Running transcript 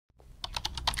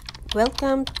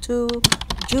Welcome to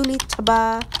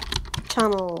Taba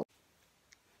channel.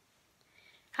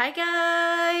 Hi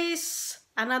guys!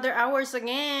 Another hours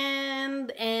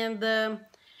again, and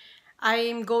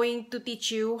I'm going to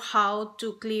teach you how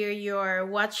to clear your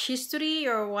watch history,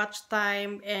 your watch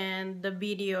time, and the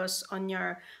videos on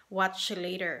your watch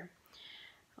later.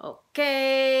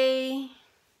 Okay.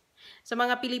 Sa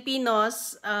mga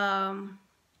Pilipinos,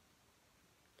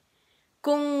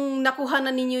 kung nakuha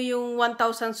na ninyo yung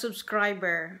 1,000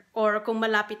 subscriber or kung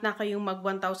malapit na kayong mag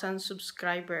 1,000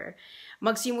 subscriber,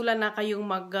 magsimula na kayong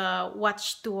mag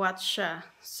watch to watch siya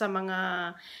sa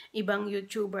mga ibang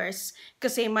YouTubers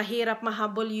kasi mahirap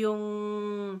mahabol yung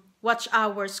watch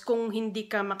hours kung hindi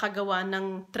ka makagawa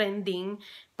ng trending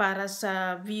para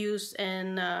sa views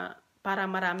and para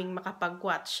maraming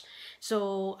makapag-watch.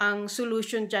 So, ang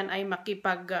solution dyan ay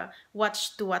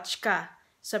makipag-watch to watch ka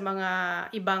sa mga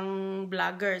ibang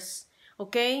vloggers.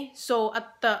 Okay? So,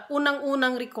 at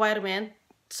unang-unang requirement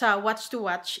sa watch to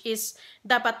watch is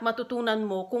dapat matutunan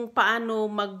mo kung paano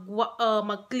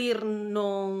mag-clear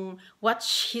nung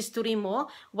watch history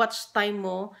mo, watch time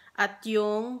mo, at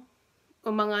yung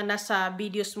mga nasa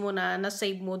videos mo na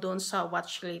na-save mo doon sa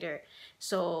watch later.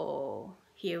 So,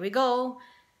 here we go.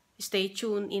 Stay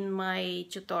tuned in my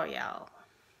tutorial.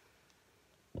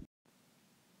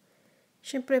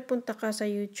 Siyempre, punta ka sa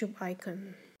YouTube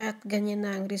icon. At ganyan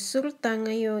na ang resulta.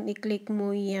 Ngayon, i-click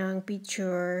mo yung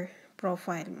picture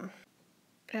profile mo.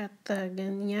 At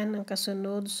ganyan ang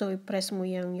kasunod. So, i-press mo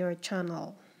yung your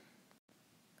channel.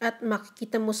 At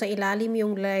makikita mo sa ilalim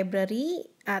yung library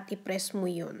at i-press mo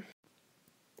yun.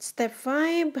 Step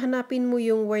 5, hanapin mo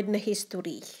yung word na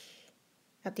history.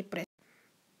 At i-press.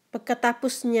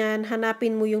 Pagkatapos niyan,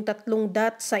 hanapin mo yung tatlong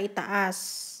dot sa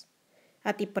itaas.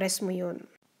 At i-press mo yun.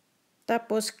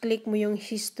 Tapos, click mo yung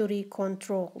history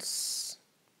controls.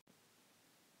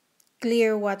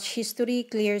 Clear watch history,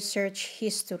 clear search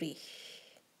history.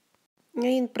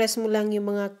 Ngayon, press mo lang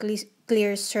yung mga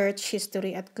clear search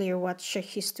history at clear watch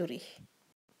history.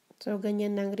 So,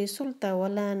 ganyan ang resulta.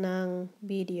 Wala ng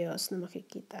videos na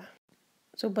makikita.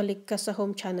 So, balik ka sa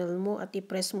home channel mo at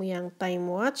i-press mo yung time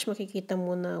watch. Makikita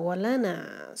mo na wala na.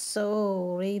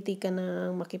 So, ready ka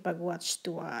na makipag-watch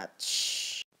to watch.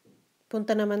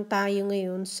 Punta naman tayo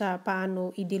ngayon sa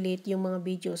paano i-delete yung mga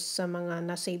videos sa mga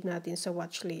na-save natin sa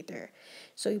watch later.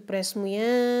 So, i-press mo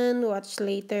yan, watch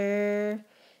later.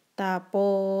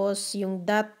 Tapos, yung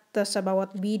dot sa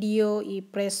bawat video,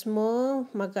 i-press mo,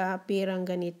 mag-a-appear ang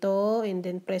ganito. And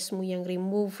then, press mo yung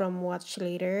remove from watch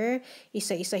later.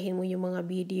 Isa-isahin mo yung mga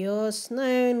videos.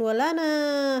 Ngayon, wala na.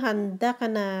 Handa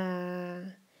ka na.